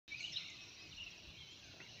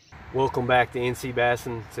Welcome back to NC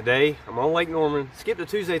Bassing. Today I'm on Lake Norman. Skipped the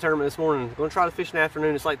Tuesday tournament this morning. Going to try to fish in the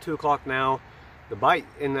afternoon. It's like 2 o'clock now. The bite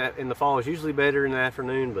in the fall is usually better in the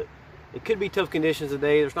afternoon, but it could be tough conditions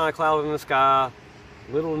today. There's not a cloud in the sky.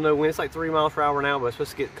 Little to no wind. It's like 3 miles per hour now, but it's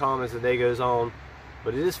supposed to get calm as the day goes on.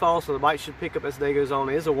 But it is fall, so the bite should pick up as the day goes on.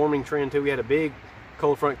 It is a warming trend too. We had a big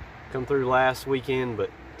cold front come through last weekend, but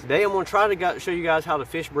today I'm going to try to show you guys how to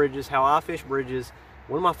fish bridges, how I fish bridges.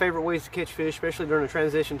 One of my favorite ways to catch fish, especially during the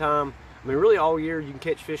transition time. I mean, really all year you can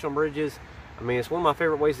catch fish on bridges. I mean, it's one of my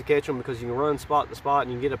favorite ways to catch them because you can run spot to spot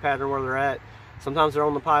and you can get a pattern where they're at. Sometimes they're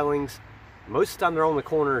on the pilings. Most of the time they're on the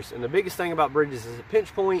corners. And the biggest thing about bridges is a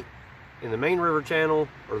pinch point in the main river channel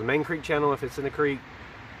or the main creek channel if it's in the creek.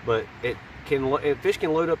 But fish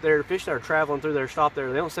can load up there. Fish that are traveling through there stop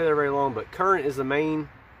there. They don't stay there very long, but current is the main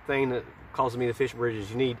thing that causes me to fish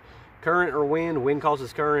bridges. You need current or wind. Wind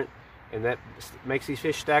causes current, and that makes these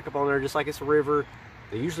fish stack up on there just like it's a river.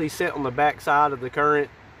 They usually sit on the back side of the current.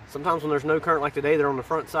 Sometimes when there's no current like today, they're on the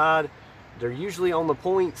front side. They're usually on the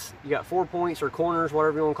points. You got 4 points or corners,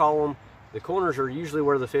 whatever you want to call them. The corners are usually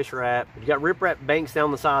where the fish are at. You got riprap banks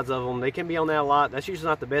down the sides of them. They can be on that a lot. That's usually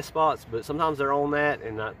not the best spots, but sometimes they're on that.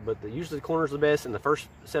 But usually the corners are the best in the first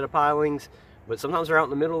set of pilings. But sometimes they're out in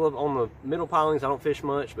the middle on the middle pilings. I don't fish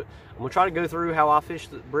much, but I'm gonna try to go through how I fish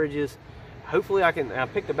the bridges. Hopefully I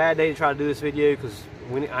picked a bad day to try to do this video because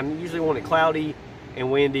I usually want it cloudy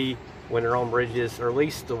and windy when they're on bridges, or at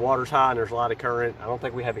least the water's high and there's a lot of current. I don't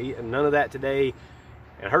think we have none of that today.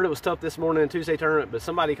 And I heard it was tough this morning in the Tuesday tournament, but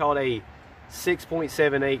somebody caught a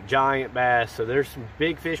 6.78 giant bass. So there's some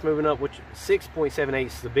big fish moving up, which 6.78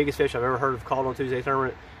 is the biggest fish I've ever heard of caught on Tuesday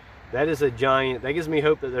tournament. That is a giant. That gives me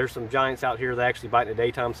hope that there's some giants out here that actually bite in the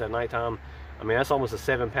daytime instead of nighttime. I mean, that's almost a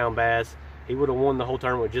 7-pound bass. He would have won the whole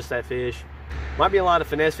tournament with just that fish. Might be a lot of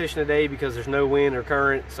finesse fishing today because there's no wind or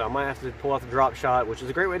current, so I might have to pull out the drop shot, which is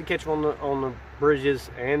a great way to catch them on the bridges,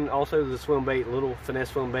 and also the swim bait, little finesse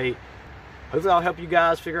swim bait. Hopefully I'll help you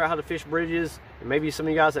guys figure out how to fish bridges, and maybe some of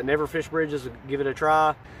you guys that never fish bridges will give it a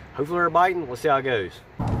try. Hopefully they're biting. Let's see how it goes.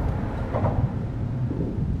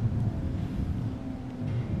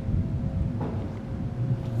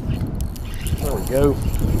 There we go.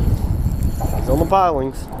 He's on the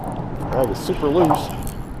pilings. That is super loose.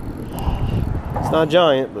 It's not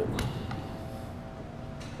giant, but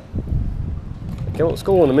I came up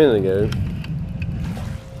schooling a minute ago.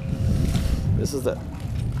 This is that.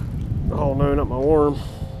 Oh no, not my worm.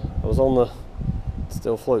 I was on the,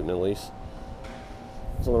 still floating at least.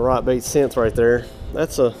 I was on the right bait scent right there.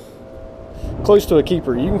 That's close to a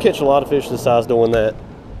keeper. You can catch a lot of fish this size doing that.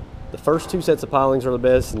 The first 2 sets of pilings are the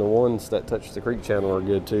best, and the ones that touch the creek channel are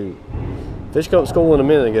good too. Fish came up schooling a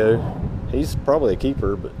minute ago. He's probably a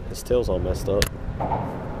keeper, but his tail's all messed up.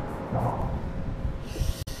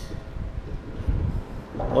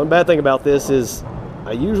 One bad thing about this is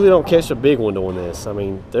I usually don't catch a big one doing this. I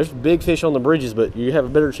mean, there's big fish on the bridges, but you have a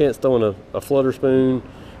better chance throwing a flutter spoon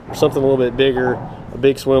or something a little bit bigger, a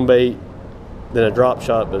big swim bait, than a drop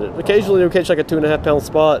shot. But occasionally they'll catch like a 2.5-pound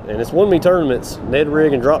spot, and it's won me tournaments, Ned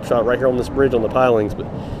rig and drop shot right here on this bridge on the pilings. But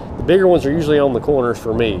the bigger ones are usually on the corners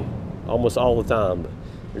for me, almost all the time. But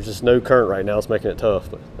there's just no current right now. It's making it tough,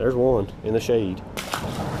 but there's one in the shade.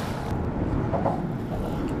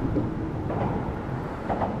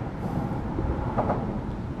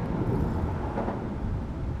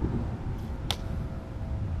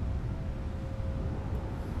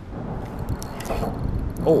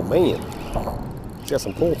 Oh man, it's got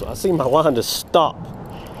some pull to it. I see my line just stop.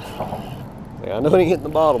 Yeah, I know it ain't hitting the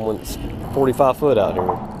bottom when it's 45 foot out here.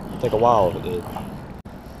 It'll take a while if it did.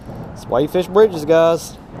 That's why you fish bridges,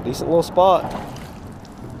 guys. Decent little spot.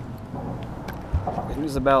 He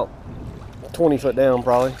was about 20 foot down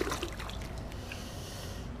probably.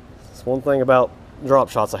 That's one thing about drop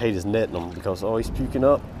shots I hate is netting them because he's puking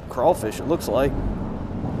up crawfish, it looks like.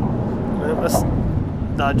 Man, that's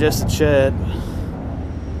digested shad.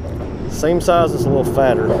 Same size, it's a little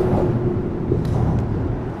fatter.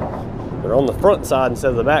 They're on the front side instead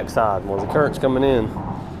of the back side where the current's coming in.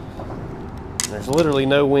 There's literally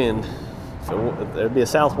no wind. So there'd be a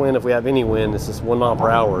south wind if we have any wind. It's just 1 mile per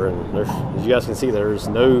hour, and as you guys can see, there's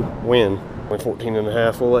no wind.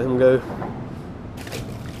 14.5, we'll let him go.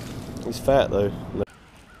 He's fat though.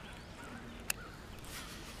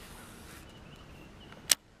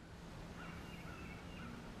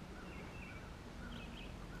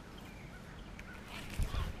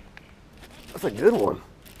 That's a good one.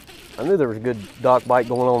 I knew there was a good dock bite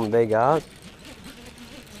going on today, guys.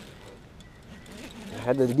 I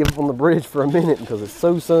had to give up on the bridge for a minute because it's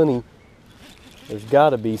so sunny. There's got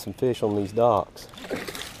to be some fish on these docks.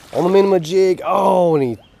 On the minimum jig. Oh, and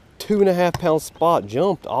he 2.5 pound spot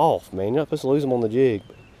jumped off, man. You're not supposed to lose them on the jig.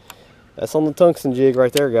 That's on the tungsten jig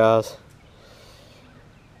right there, guys.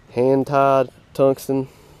 Hand tied tungsten.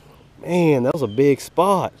 Man, that was a big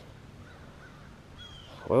spot.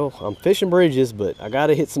 Well, I'm fishing bridges, but I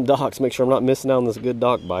gotta hit some docks, make sure I'm not missing out on this good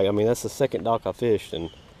dock bite. I mean, that's the second dock I fished, and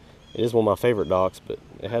it is one of my favorite docks, but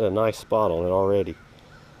it had a nice spot on it already.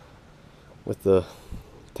 With the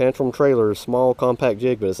Tantrum trailer, small compact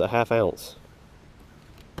jig, but it's a 1/2 ounce.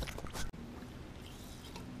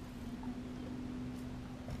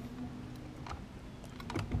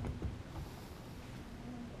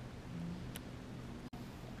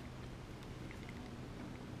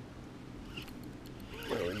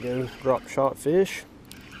 There we go, drop shot fish.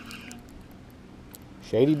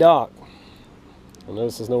 Shady dock. I know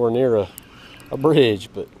this is nowhere near a bridge,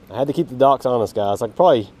 but I had to keep the docks honest, guys. I could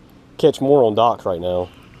probably catch more on docks right now.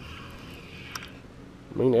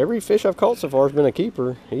 I mean, every fish I've caught so far has been a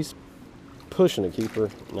keeper. He's pushing a keeper.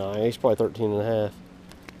 Nah, he's probably 13.5.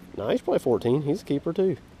 Nah, he's probably 14. He's a keeper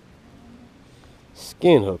too.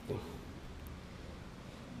 Skin hooked him.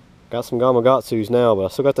 Got some Gamakatsus now, but I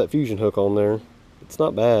still got that fusion hook on there. It's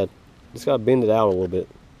not bad. Just gotta bend it out a little bit.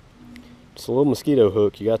 It's a little mosquito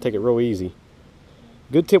hook. You gotta take it real easy.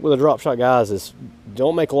 Good tip with a drop shot, guys, is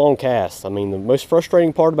don't make long casts. I mean, the most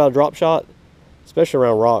frustrating part about a drop shot, especially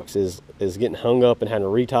around rocks, is getting hung up and having to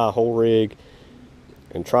retie a whole rig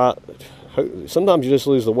and try. Sometimes you just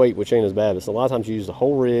lose the weight, which ain't as bad, but a lot of times you use the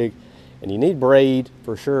whole rig, and you need braid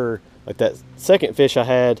for sure. Like that second fish I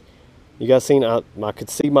had, you guys seen, I could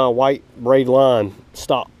see my white braid line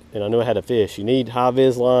stop, and I knew I had a fish. You need high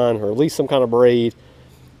vis line, or at least some kind of braid.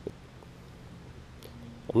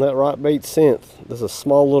 On that rock bait synth, this is a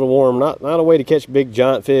small little worm, not a way to catch big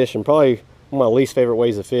giant fish, and probably one of my least favorite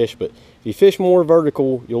ways to fish. But if you fish more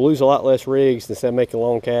vertical, you'll lose a lot less rigs instead of making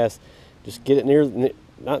long casts. Just get it near,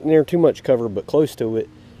 not near too much cover, but close to it.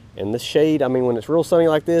 And this shade, I mean, when it's real sunny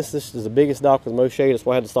like this is the biggest dock with the most shade. That's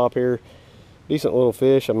why I had to stop here. Decent little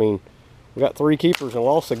fish. I mean, we got 3 keepers and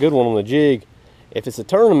lost a good one on the jig. If it's a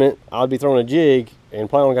tournament, I'd be throwing a jig and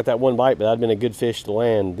probably only got that one bite, but that'd been a good fish to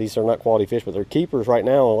land. These are not quality fish, but they're keepers right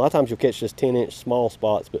now. A lot of times you'll catch just 10-inch small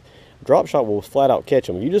spots, but drop shot will flat out catch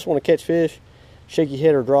them. If you just want to catch fish, shaky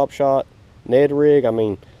head or drop shot, Ned rig, I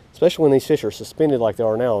mean, especially when these fish are suspended like they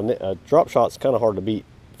are now, a drop shot's kind of hard to beat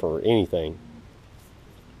for anything.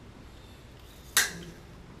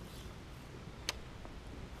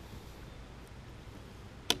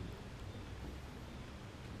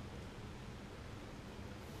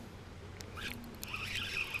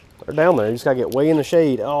 They're down there. You just gotta get way in the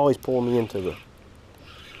shade. Oh, he's pulling me into the...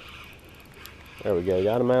 There we go.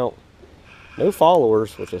 Got him out. No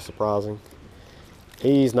followers, which is surprising.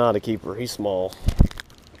 He's not a keeper. He's small.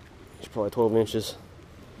 He's probably 12 inches.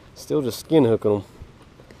 Still just skin hooking him.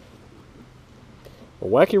 A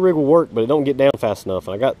wacky rig will work, but it don't get down fast enough.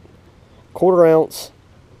 I got 1/4 ounce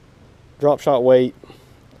drop shot weight.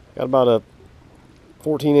 Got about a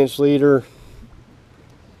 14-inch leader.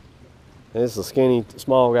 And this is a skinny,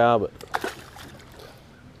 small guy, but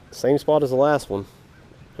same spot as the last one.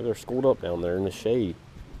 Maybe they're schooled up down there in the shade.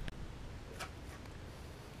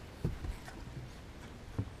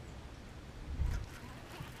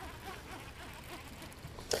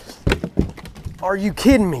 Are you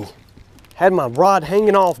kidding me? Had my rod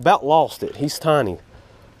hanging off, about lost it. He's tiny.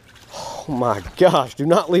 Oh my gosh, do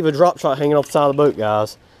not leave a drop shot hanging off the side of the boat,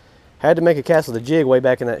 guys. Had to make a cast with a jig way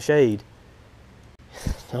back in that shade.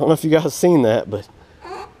 I don't know if you guys seen that, but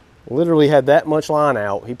literally had that much line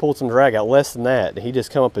out. He pulled some drag out, less than that, and he just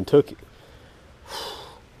come up and took it.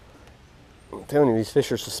 I'm telling you, these fish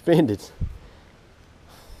are suspended.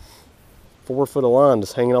 4 foot of line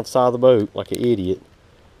just hanging off the side of the boat like an idiot.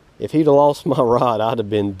 If he'd have lost my rod, I'd have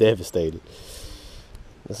been devastated.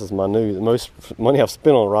 This is my new, the most money I've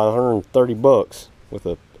spent on a rod, 130 bucks with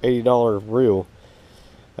a $80 reel.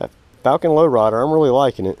 That Falcon low rider, I'm really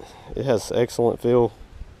liking it. It has excellent feel.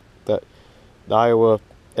 The Iowa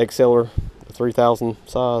XLer, the 3000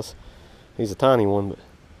 size. He's a tiny one, but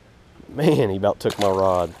man, he about took my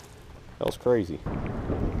rod. That was crazy.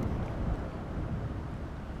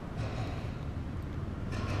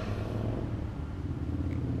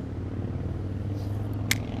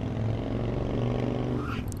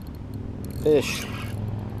 Fish.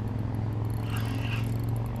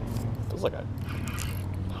 Feels like a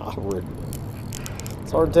hybrid.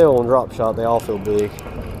 It's hard to tell on drop shot, they all feel big.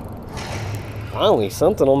 Finally,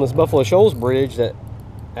 something on this Buffalo Shoals bridge that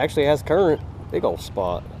actually has current. Big old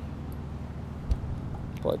spot.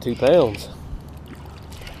 Probably 2 pounds.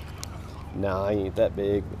 Nah, he ain't that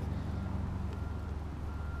big.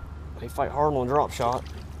 They fight hard on drop shot.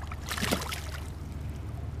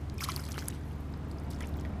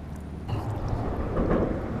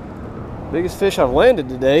 Biggest fish I've landed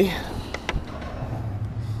today.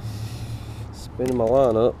 Spinning my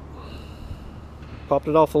line up. Popped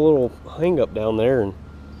it off a little hang up down there and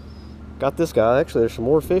got this guy. Actually, there's some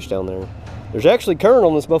more fish down there. There's actually current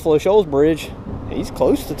on this Buffalo Shoals bridge. He's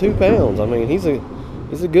close to 2 pounds. I mean, he's a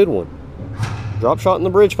good one. Drop shot in the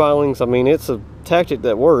bridge pilings. I mean, it's a tactic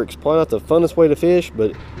that works. Probably not the funnest way to fish,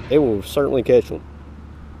 but it will certainly catch them.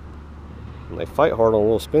 And they fight hard on a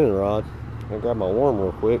little spinning rod. I'm gonna grab my worm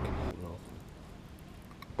real quick.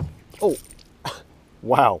 Oh,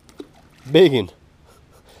 wow, biggin'.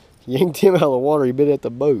 Yanked him out of the water, he bit at the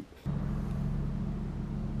boat.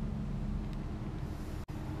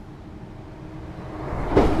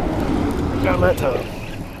 Got him that time.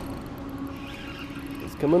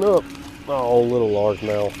 He's coming up. Oh, little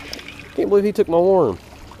largemouth. Can't believe he took my worm.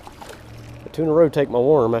 2 in a row take my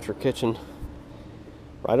worm after catching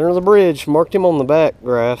right under the bridge. Marked him on the back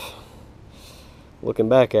graph. Looking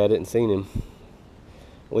back at it and seen him.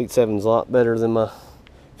 Elite 7's a lot better than my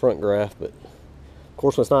front graph, but of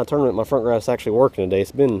course when it's not a tournament, my front graph's actually working today.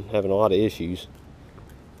 It's been having a lot of issues.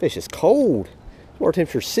 Fish is cold. Water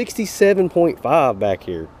temperature 67.5 back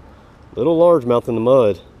here. Little largemouth in the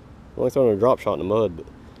mud. Only throwing a drop shot in the mud, but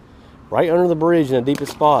right under the bridge in the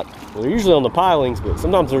deepest spot. Well, they're usually on the pilings, but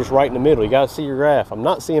sometimes they're just right in the middle. You gotta see your graph. I'm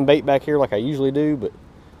not seeing bait back here like I usually do, but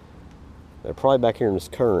they're probably back here in this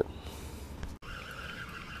current.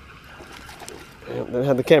 Then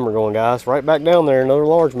had the camera going, guys. Right back down there, another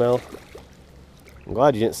largemouth. I'm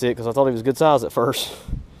glad you didn't see it because I thought he was good size at first.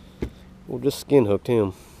 We'll just skin hooked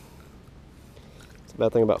him. It's a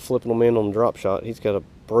bad thing about flipping him in on the drop shot. He's got a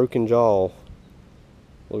broken jaw.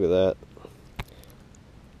 Look at that.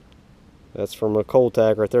 That's from a cold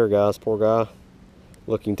tag right there, guys. Poor guy.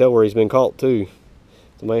 Look, you can tell where he's been caught too.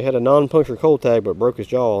 Somebody had a non-puncture cold tag but broke his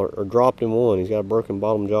jaw or dropped in one. He's got a broken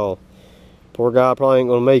bottom jaw. Poor guy probably ain't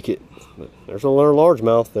gonna make it. But there's another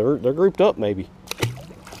largemouth. They're grouped up maybe.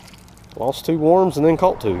 Lost 2 worms and then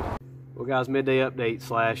caught 2. Well, guys, midday update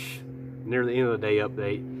slash near the end of the day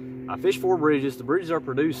update. I fished 4 bridges. The bridges are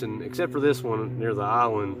producing, except for this one near the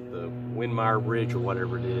island, the Windmeyer Bridge or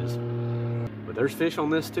whatever it is. But there's fish on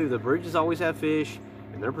this too. The bridges always have fish,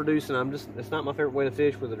 and they're producing. It's not my favorite way to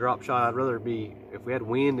fish with a drop shot. I'd rather be, if we had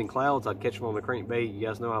wind and clouds, I'd catch them on the crankbait. You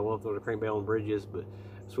guys know I love throwing the crankbait on bridges, but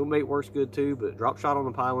swim bait works good too. But drop shot on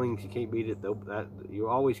the pilings, you can't beat it. You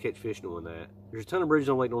always catch fish doing that. There's a ton of bridges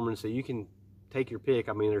on Lake Norman, so you can take your pick.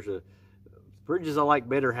 I mean, bridges I like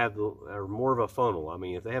better are more of a funnel. I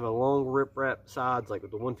mean, if they have a long riprap sides, like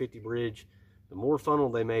with the 150 bridge, the more funnel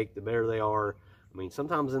they make, the better they are. I mean,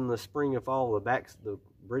 sometimes in the spring and fall, the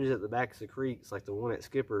bridges at the backs of the creeks, like the one at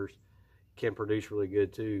Skipper's, can produce really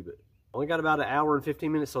good too. But only got about an hour and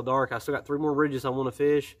 15 minutes till dark. I still got 3 more bridges I want to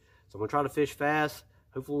fish, so I'm gonna try to fish fast.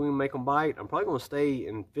 Hopefully we can make them bite. I'm probably gonna stay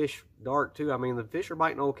and fish dark too. I mean, the fish are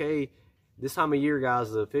biting okay. This time of year,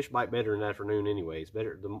 guys, the fish bite better in the afternoon anyways.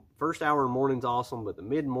 Better. The first hour in the morning's awesome, but the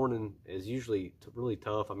mid-morning is usually really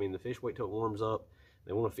tough. I mean, the fish wait till it warms up.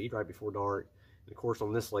 They want to feed right before dark. And of course,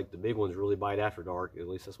 on this lake, the big ones really bite after dark. At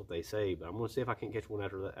least that's what they say. But I'm going to see if I can't catch one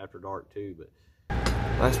after dark too. But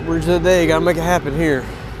last bridge of the day, got to make it happen here.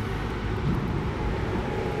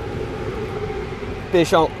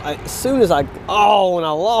 Fish on. As soon as and I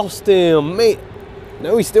lost him. Man,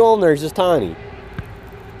 no, he's still on there. He's just tiny.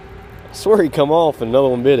 I swear he'd come off and another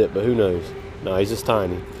one bit it, but who knows? No, he's just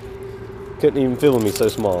tiny. Couldn't even feel him, he's so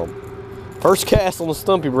small. First cast on the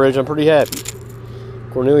Stumpy Bridge, I'm pretty happy.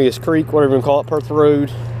 Cornelius Creek, whatever you call it, Perth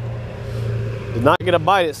Road. Did not get a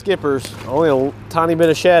bite at Skipper's. Only a tiny bit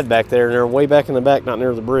of shad back there, and they're way back in the back, not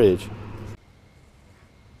near the bridge.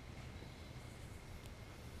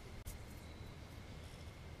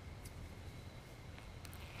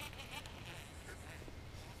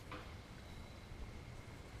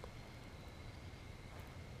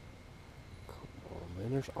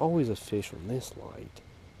 There's always a fish on this light.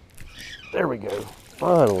 There we go.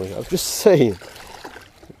 Finally, I was just saying.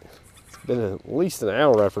 It's been at least an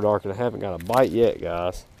hour after dark and I haven't got a bite yet,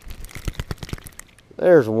 guys.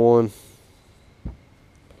 There's one.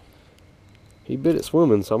 He bit it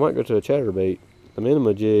swimming, so I might go to a chatterbait. The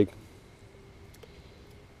minima jig.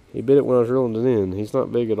 He bit it when I was reeling it in. He's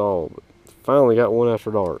not big at all, but finally got one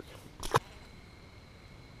after dark.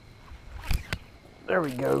 There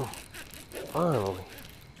we go. Finally.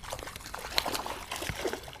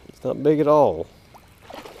 Not big at all.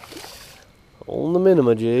 On the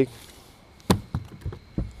minima jig.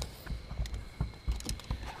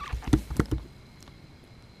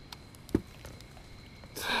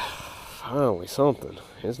 Finally something.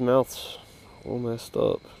 His mouth's all messed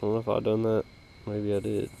up. I don't know if I've done that. Maybe I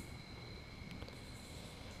did.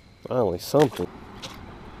 Finally something.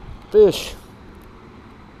 fish.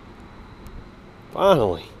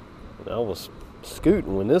 Finally. I was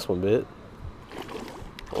scooting when this one bit.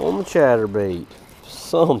 On the chatterbait.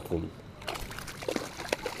 Something.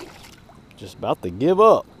 Just about to give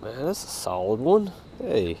up. Man, that's a solid one.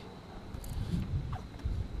 Hey.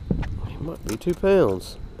 He might be 2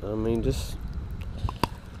 pounds. I mean, just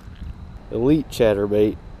elite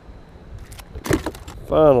chatterbait.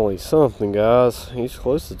 Finally, something, guys. He's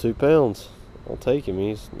close to 2 pounds. I'll take him.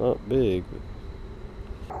 He's not big.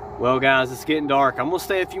 Well, guys, it's getting dark. I'm gonna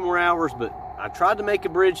stay a few more hours, but I tried to make a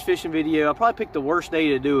bridge fishing video. I probably picked the worst day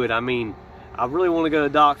to do it. I mean, I really want to go to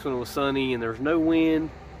docks when it was sunny and there's no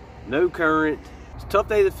wind, no current. It's a tough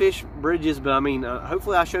day to fish bridges, but I mean,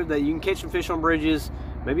 hopefully I showed that you can catch some fish on bridges,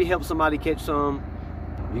 maybe help somebody catch some.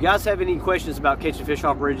 If you guys have any questions about catching fish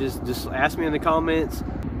off bridges, just ask me in the comments.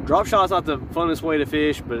 Drop shot's not the funnest way to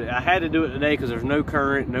fish, but I had to do it today because there's no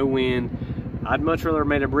current, no wind. I'd much rather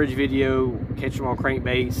made a bridge video, catch them on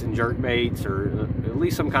crankbaits and jerk baits, or at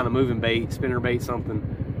least some kind of moving bait, spinner bait,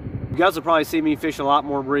 something. You guys will probably see me fish a lot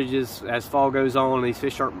more bridges as fall goes on, and these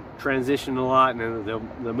fish start transitioning a lot, and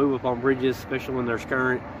they'll move up on bridges, especially when there's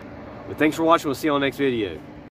current. But thanks for watching. We'll see you on the next video.